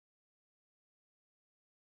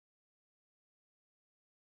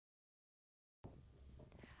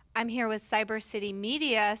I'm here with Cyber City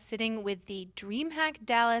Media, sitting with the DreamHack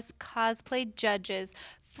Dallas cosplay judges,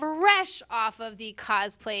 fresh off of the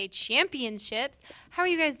cosplay championships. How are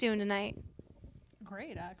you guys doing tonight?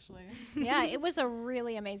 Great, actually. Yeah, it was a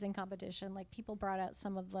really amazing competition. Like, people brought out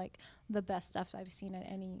some of like the best stuff I've seen at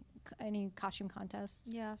any costume contest.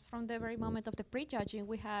 Yeah, from the very moment of the prejudging,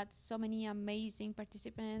 we had so many amazing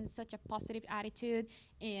participants, such a positive attitude,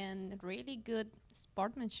 and really good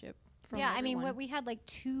sportsmanship. Yeah, I mean, we had like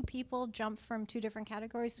 2 people jump from 2 different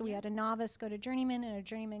categories. So we had a novice go to journeyman and a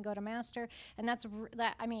journeyman go to master, and that.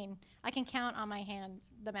 I mean, I can count on my hand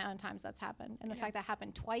the amount of times that's happened, and the fact that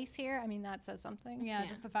happened twice here. I mean, that says something. Yeah,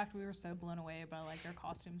 just the fact we were so blown away by like their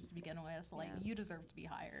costumes to begin with. Like, you deserve to be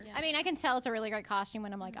higher. I mean, I can tell it's a really great costume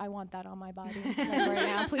when I'm like, I want that on my body like right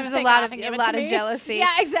now. So there's a lot of jealousy.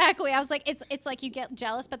 Yeah, exactly. I was like, it's like you get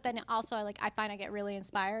jealous, but then also I find I get really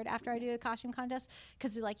inspired after I do a costume contest,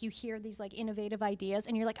 because like you hear these like innovative ideas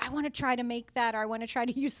and you're like, I want to try to make that, or I want to try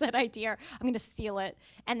to use that idea, or I'm going to steal it.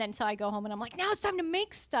 And then so I go home and I'm like, now it's time to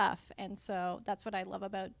make stuff. And so that's what I love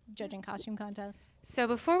about judging costume contests. So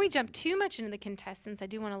before we jump too much into the contestants, I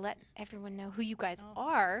do want to let everyone know who you guys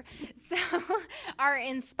are. So our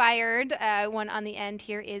inspired one on the end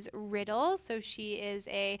here is Riddle. So she is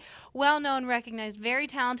a well-known, recognized, very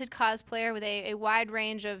talented cosplayer with a wide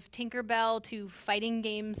range of Tinkerbell to fighting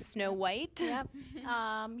games Snow White. Yep.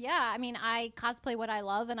 Yeah, I mean, I cosplay what I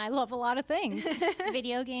love, and I love a lot of things.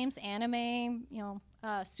 Video games, anime,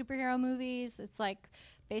 superhero movies. It's like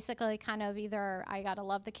basically kind of either I gotta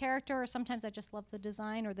love the character, or sometimes I just love the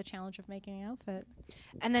design or the challenge of making an outfit.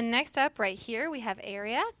 And then next up right here we have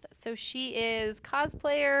Ayriath. So she is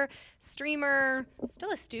cosplayer, streamer,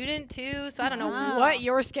 still a student too, so I don't know what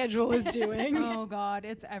your schedule is doing. Oh God,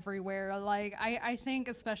 it's everywhere. Like I think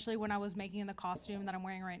especially when I was making the costume that I'm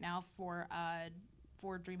wearing right now for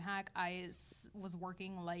DreamHack, was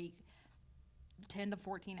working like 10 to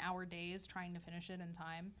 14-hour days trying to finish it in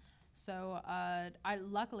time. So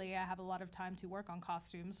luckily I have a lot of time to work on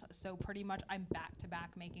costumes. So pretty much I'm back to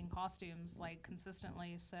back making costumes like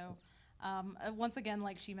consistently. So once again,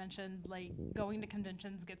 like she mentioned, like going to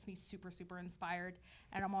conventions gets me super, super inspired.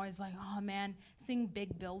 And I'm always like, oh man, seeing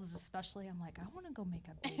big builds especially, I'm like, I want to go make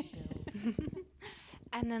a big build.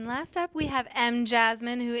 And then last up, we have M.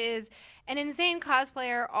 Jasmine, who is an insane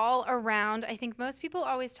cosplayer all around. I think most people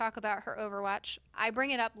always talk about her Overwatch. I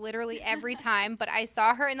bring it up literally every time, but I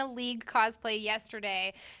saw her in a League cosplay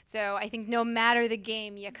yesterday. So I think no matter the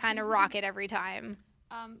game, you kind of rock it every time.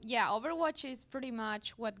 Yeah, Overwatch is pretty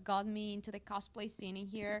much what got me into the cosplay scene in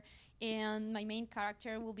here. And my main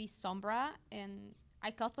character will be Sombra, and I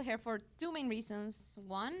cosplay her for 2 main reasons.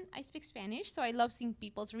 One, I speak Spanish, so I love seeing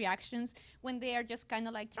people's reactions when they are just kind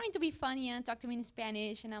of like trying to be funny and talk to me in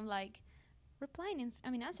Spanish, and I'm like answering in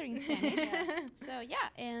Spanish. So yeah,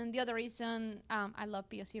 and the other reason, I love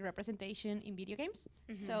POC representation in video games.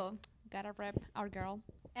 So gotta rep our girl.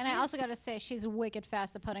 And I also got to say, she's wicked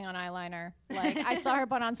fast at putting on eyeliner. Like, I saw her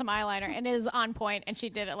put on some eyeliner, and it is on point, and she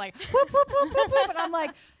did it like, whoop, whoop, whoop, whoop, whoop. And I'm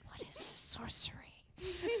like, what is this sorcery?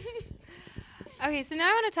 Okay, so now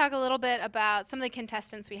I want to talk a little bit about some of the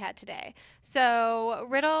contestants we had today. So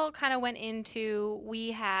Riddle kind of went into,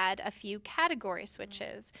 we had a few category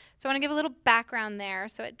switches. So I want to give a little background there.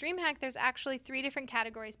 So at DreamHack, there's actually 3 different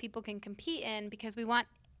categories people can compete in, because we want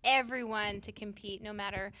everyone to compete no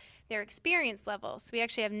matter their experience level. So we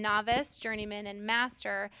actually have novice, journeyman, and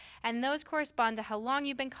master, and those correspond to how long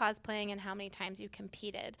you've been cosplaying and how many times you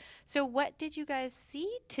competed. So what did you guys see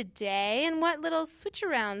today, and what little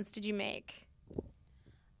switch-arounds did you make?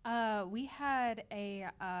 We had a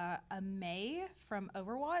May from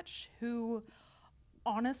Overwatch who,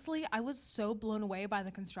 honestly, I was so blown away by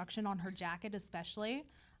the construction on her jacket especially.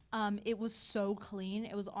 It was so clean.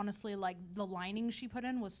 It was honestly like the lining she put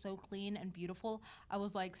in was so clean and beautiful. I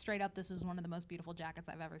was like, straight up, this is one of the most beautiful jackets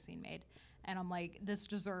I've ever seen made. And I'm like, this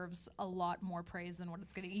deserves a lot more praise than what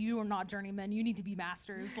it's getting. You are not journeymen. You need to be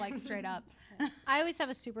masters, like straight up. I always have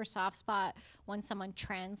a super soft spot when someone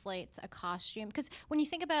translates a costume, because when you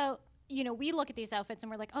think about, we look at these outfits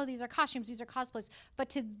and we're like, oh, these are costumes, these are cosplays. But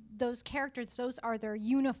to those characters, those are their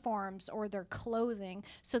uniforms or their clothing.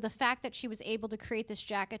 So the fact that she was able to create this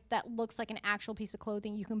jacket that looks like an actual piece of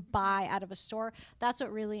clothing you can buy out of a store, that's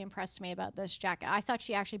what really impressed me about this jacket. I thought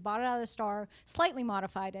she actually bought it out of the store, slightly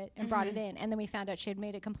modified it, and brought it in. And then we found out she had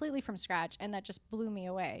made it completely from scratch, and that just blew me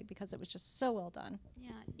away because it was just so well done.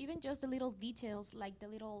 Yeah, even just the little details, like the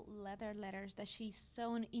little leather letters that she's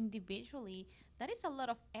sewn individually, that is a lot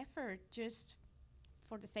of effort just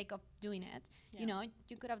for the sake of doing it. You know,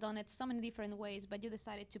 you could have done it so many different ways, but you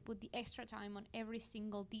decided to put the extra time on every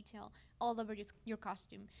single detail all over your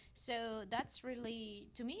costume. So that's really,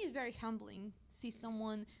 to me, is very humbling. See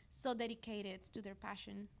someone so dedicated to their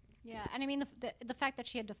passion. Yeah, and I mean the fact that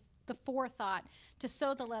she had the forethought to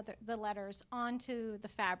sew the letters onto the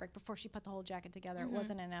fabric before she put the whole jacket together. It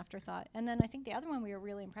wasn't an afterthought. And then I think the other one we were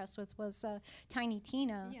really impressed with was Tiny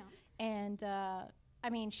Tina. Yeah. And I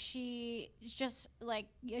mean, she just, like,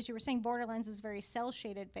 as you were saying, Borderlands is very cell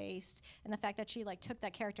shaded based, and the fact that she like took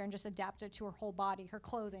that character and just adapted it to her whole body, her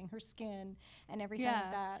clothing, her skin, and everything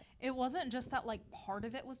like that. It wasn't just that like part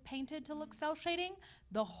of it was painted to look cell shading.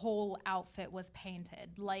 The whole outfit was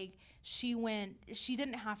painted. Like she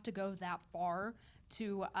didn't have to go that far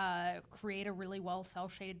to create a really well cell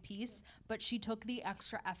shaded piece, but she took the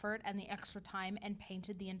extra effort and the extra time and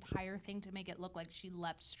painted the entire thing to make it look like she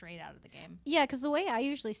leapt straight out of the game. Yeah, because the way I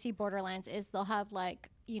usually see Borderlands is they'll have like,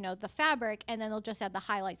 you know, the fabric and then they'll just add the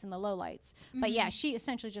highlights and the lowlights. But yeah, she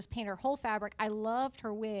essentially just painted her whole fabric. I loved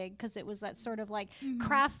her wig because it was that sort of like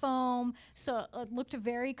craft foam, so it looked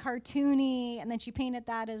very cartoony, and then she painted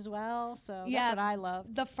that as well. So that's what I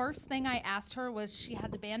loved. The first thing I asked her was she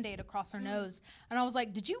had the Band-Aid across her nose, and I was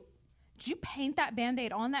like, did you paint that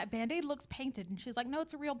Band-Aid on? That Band-Aid looks painted. And she's like, no,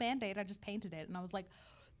 it's a real Band-Aid. I just painted it. And I was like,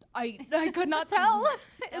 I could not tell.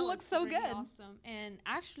 It looks so really good. Awesome. And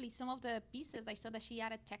actually, some of the pieces I saw that she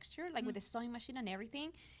added texture, like with the sewing machine and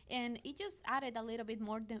everything, and it just added a little bit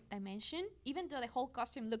more dimension. Even though the whole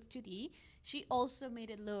costume looked 2D, she also made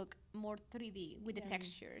it look more 3D with the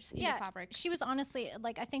textures in the fabric. She was honestly,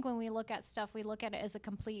 like, I think when we look at stuff, we look at it as a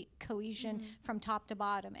complete cohesion from top to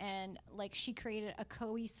bottom, and like she created a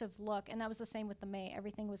cohesive look, and that was the same with the May.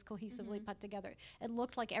 Everything was cohesively put together. It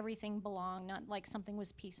looked like everything belonged, not like something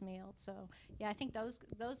was piecemealed. So yeah, I think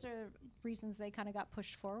those are reasons they kind of got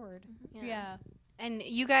pushed forward. Yeah. And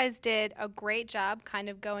you guys did a great job kind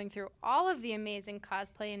of going through all of the amazing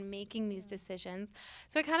cosplay and making these decisions.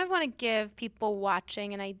 So I kind of want to give people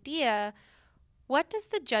watching an idea. What does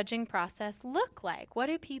the judging process look like? What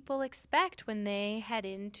do people expect when they head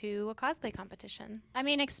into a cosplay competition? I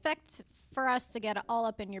mean, expect for us to get all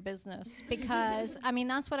up in your business because, I mean,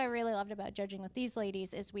 that's what I really loved about judging with these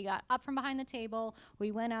ladies is we got up from behind the table,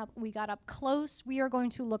 we went up, we got up close. We are going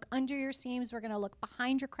to look under your seams. We're going to look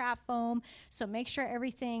behind your craft foam. So make sure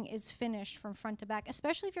everything is finished from front to back,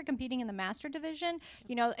 especially if you're competing in the master division.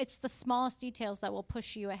 You know, it's the smallest details that will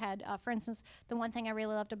push you ahead. For instance, the one thing I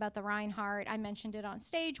really loved about the Reinhardt, I mentioned it on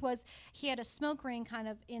stage, was he had a smoke ring kind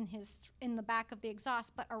of in the back of the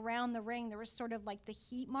exhaust, but around the ring there was sort of like the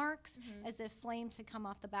heat marks as if flames had come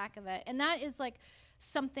off the back of it. And that is like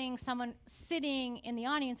something someone sitting in the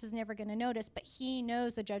audience is never going to notice, but he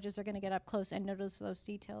knows the judges are going to get up close and notice those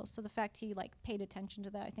details. So the fact he like paid attention to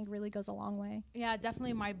that, I think, really goes a long way. Yeah,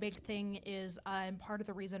 definitely my big thing is, and part of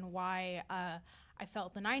the reason why I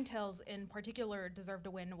felt the Ninetales in particular deserved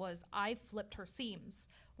a win was I flipped her seams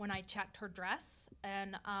when I checked her dress,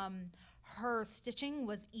 and her stitching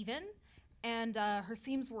was even, and her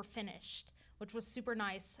seams were finished, which was super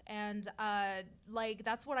nice. And like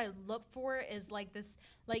that's what I look for is like this,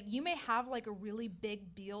 like you may have like a really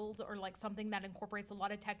big build or like something that incorporates a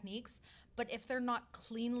lot of techniques, but if they're not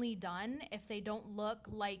cleanly done, if they don't look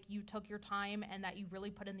like you took your time and that you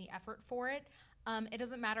really put in the effort for it, it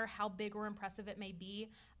doesn't matter how big or impressive it may be.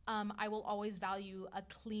 I will always value a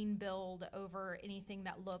clean build over anything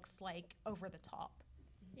that looks like over the top.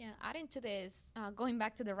 Yeah, adding to this, going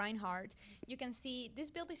back to the Reinhardt, you can see this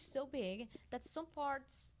build is so big that some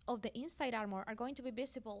parts of the inside armor are going to be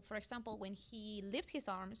visible. For example, when he lifts his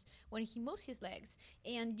arms, when he moves his legs,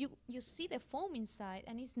 and you see the foam inside,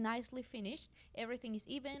 and it's nicely finished. Everything is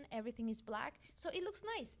even, everything is black, so it looks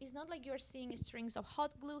nice. It's not like you're seeing strings of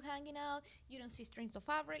hot glue hanging out. You don't see strings of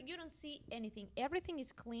fabric. You don't see anything. Everything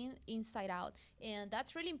is clean inside out, and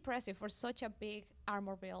that's really impressive for such a big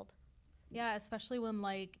armor build. Yeah, especially when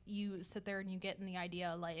like you sit there and you get in the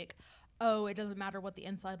idea like, oh, it doesn't matter what the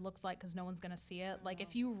inside looks like because no one's going to see it. Like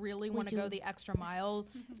if you really want to go the extra mile,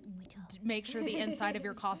 make sure the inside of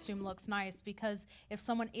your costume looks nice, because if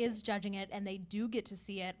someone is judging it and they do get to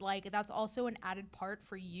see it, like that's also an added part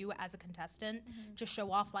for you as a contestant to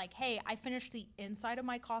show off like, hey, I finished the inside of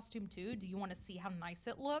my costume too. Do you want to see how nice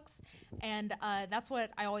it looks? And that's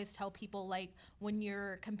what I always tell people, like when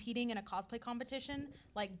you're competing in a cosplay competition,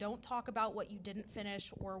 like don't talk about what you didn't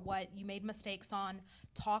finish or what you made mistakes on.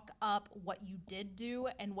 Talk up what you did do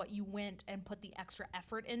and what you went and put the extra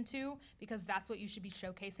effort into, because that's what you should be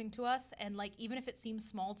showcasing to us. And like even if it seems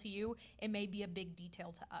small to you, it may be a big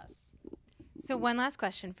detail to us. So one last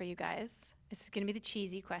question for you guys. This is going to be the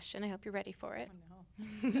cheesy question. I hope you're ready for it.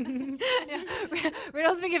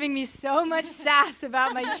 Riddle's been giving me so much sass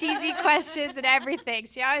about my cheesy questions and everything.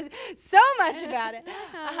 She always so much about it.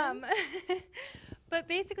 But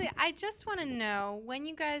basically, I just want to know, when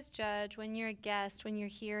you guys judge, when you're a guest, when you're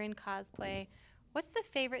here in cosplay, what's the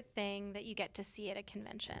favorite thing that you get to see at a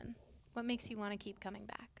convention? What makes you want to keep coming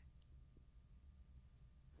back?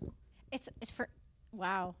 It's for,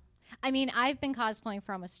 wow. I mean, I've been cosplaying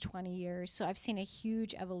for almost 20 years, so I've seen a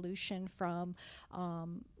huge evolution from,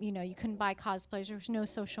 you know, you couldn't buy cosplayers, there was no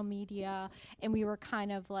social media, and we were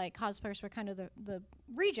kind of like, cosplayers were kind of the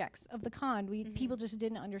rejects of the con. People just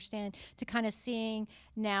didn't understand, to kind of seeing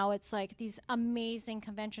now it's like these amazing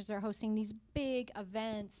conventions are hosting these big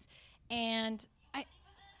events, and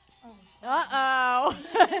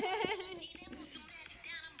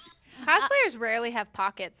Cosplayers rarely have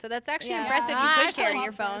pockets, so that's actually impressive. You could carry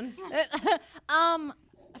your phone.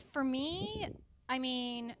 For me, I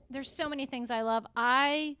mean, there's so many things I love.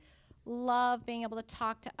 I love being able to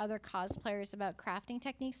talk to other cosplayers about crafting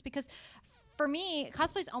techniques, because for me,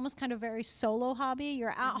 cosplay is almost kind of a very solo hobby. You're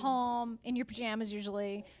at home in your pajamas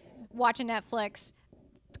usually, watching Netflix,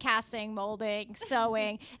 casting, molding,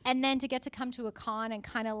 sewing, and then to get to come to a con and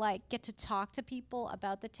kind of like get to talk to people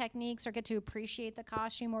about the techniques, or get to appreciate the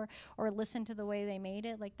costume, or listen to the way they made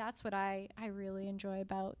it. Like, that's what I really enjoy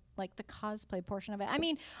about like the cosplay portion of it. I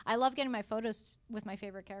mean, I love getting my photos with my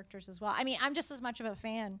favorite characters as well. I mean, I'm just as much of a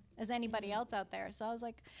fan as anybody else out there. So I was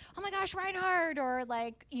like, oh my gosh, Reinhardt, or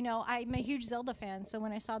like, you know, I'm a huge Zelda fan. So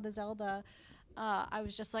when I saw the Zelda, I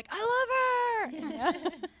was just like, I love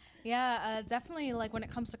her. Yeah, definitely, like, when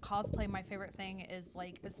it comes to cosplay, my favorite thing is,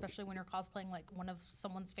 like, especially when you're cosplaying, like, one of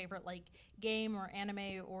someone's favorite, like, game or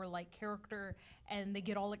anime or, like, character, and they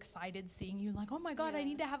get all excited seeing you, like, oh my god, I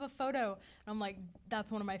need to have a photo. And I'm like,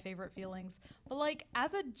 that's one of my favorite feelings. But, like,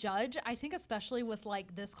 as a judge, I think especially with,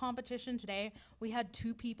 like, this competition today, we had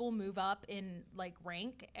 2 people move up in, like,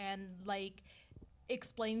 rank, and, like,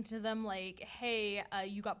 explain to them, like, hey,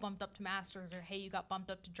 you got bumped up to Masters, or hey, you got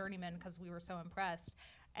bumped up to Journeyman, because we were so impressed.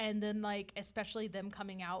 And then, like, especially them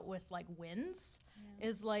coming out with, like, wins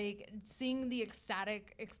is, like, seeing the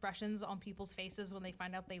ecstatic expressions on people's faces when they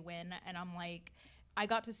find out they win. And I'm like, I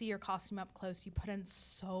got to see your costume up close. You put in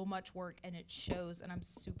so much work, and it shows, and I'm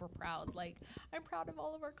super proud. Like, I'm proud of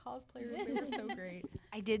all of our cosplayers. They were so great.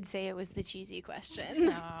 I did say it was the cheesy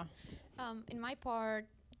question. In my part,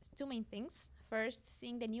 2 main things. First,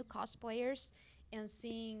 seeing the new cosplayers and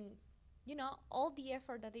seeing, you know, all the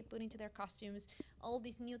effort that they put into their costumes, all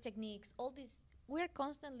these new techniques, all these, we're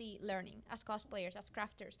constantly learning as cosplayers, as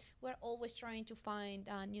crafters. We're always trying to find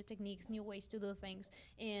new techniques, new ways to do things,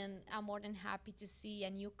 and I'm more than happy to see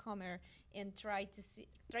a newcomer and try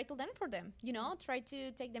to learn for them, you know, try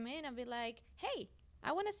to take them in and be like, hey,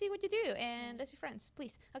 I want to see what you do, and let's be friends,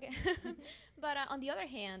 please. Okay. But on the other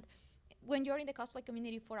hand, when you're in the cosplay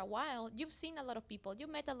community for a while, you've seen a lot of people,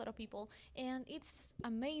 you've met a lot of people, and it's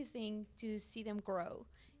amazing to see them grow.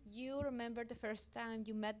 You remember the first time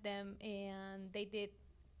you met them and they did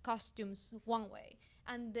costumes one way,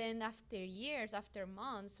 and then after years, after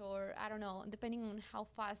months, or I don't know, depending on how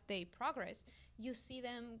fast they progress, you see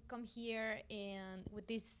them come here and with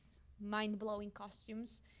these mind-blowing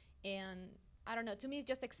costumes, and I don't know, to me it's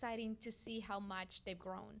just exciting to see how much they've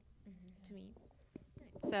grown, to me.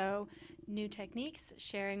 So, new techniques,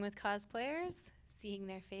 sharing with cosplayers, seeing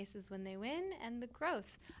their faces when they win, and the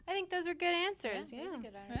growth. I think those are good answers. Yeah, really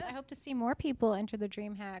good answers. I hope to see more people enter the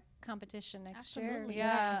DreamHack competition next year.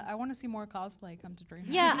 Yeah, I want to see more cosplay come to DreamHack.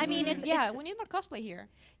 Yeah, I mean, it's we need more cosplay here.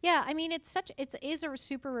 Yeah, I mean, it is a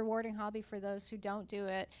super rewarding hobby for those who don't do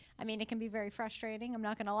it. I mean, it can be very frustrating, I'm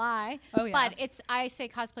not going to lie. Oh, yeah. But I say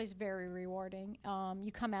cosplay is very rewarding.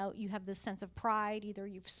 You come out, you have this sense of pride. Either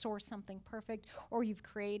you've sourced something perfect or you've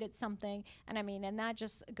created something. And I mean, and that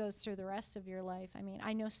just goes through the rest of your life. I mean,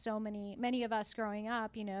 I know many of us growing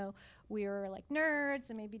up, you know, we were like nerds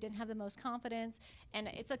and maybe didn't have the most confidence. And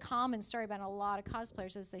it's a common story about a lot of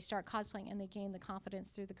cosplayers as they start cosplaying and they gain the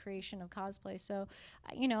confidence through the creation of cosplay. So,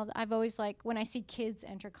 you know, I've always like, when I see kids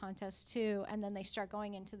enter contests too, and then they start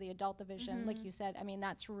going into the adult division, like you said, I mean,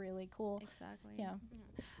 that's really cool. Exactly. Yeah.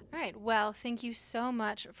 All right. Well, thank you so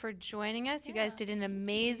much for joining us. You guys did an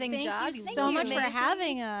amazing job. Thank you so much for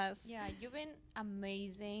having us. Yeah, you've been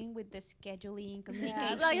amazing with the scheduling,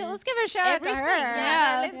 communication. Like, let's give a shout out to her.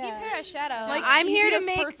 Yeah, let's give her a shout out. Like, I'm here to easiest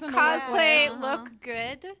make person to work cosplay with. look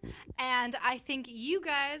good, and I think you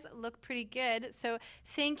guys look pretty good. So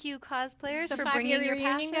thank you, cosplayers, So for 5-year bringing your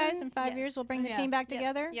reunion, passion. guys. In 5 years, we'll bring the team back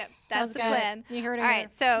together. Yep, that's Sounds the good. plan. You heard it All here.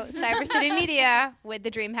 right, so Cyber City Media with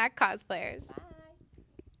the DreamHack cosplayers. Bye.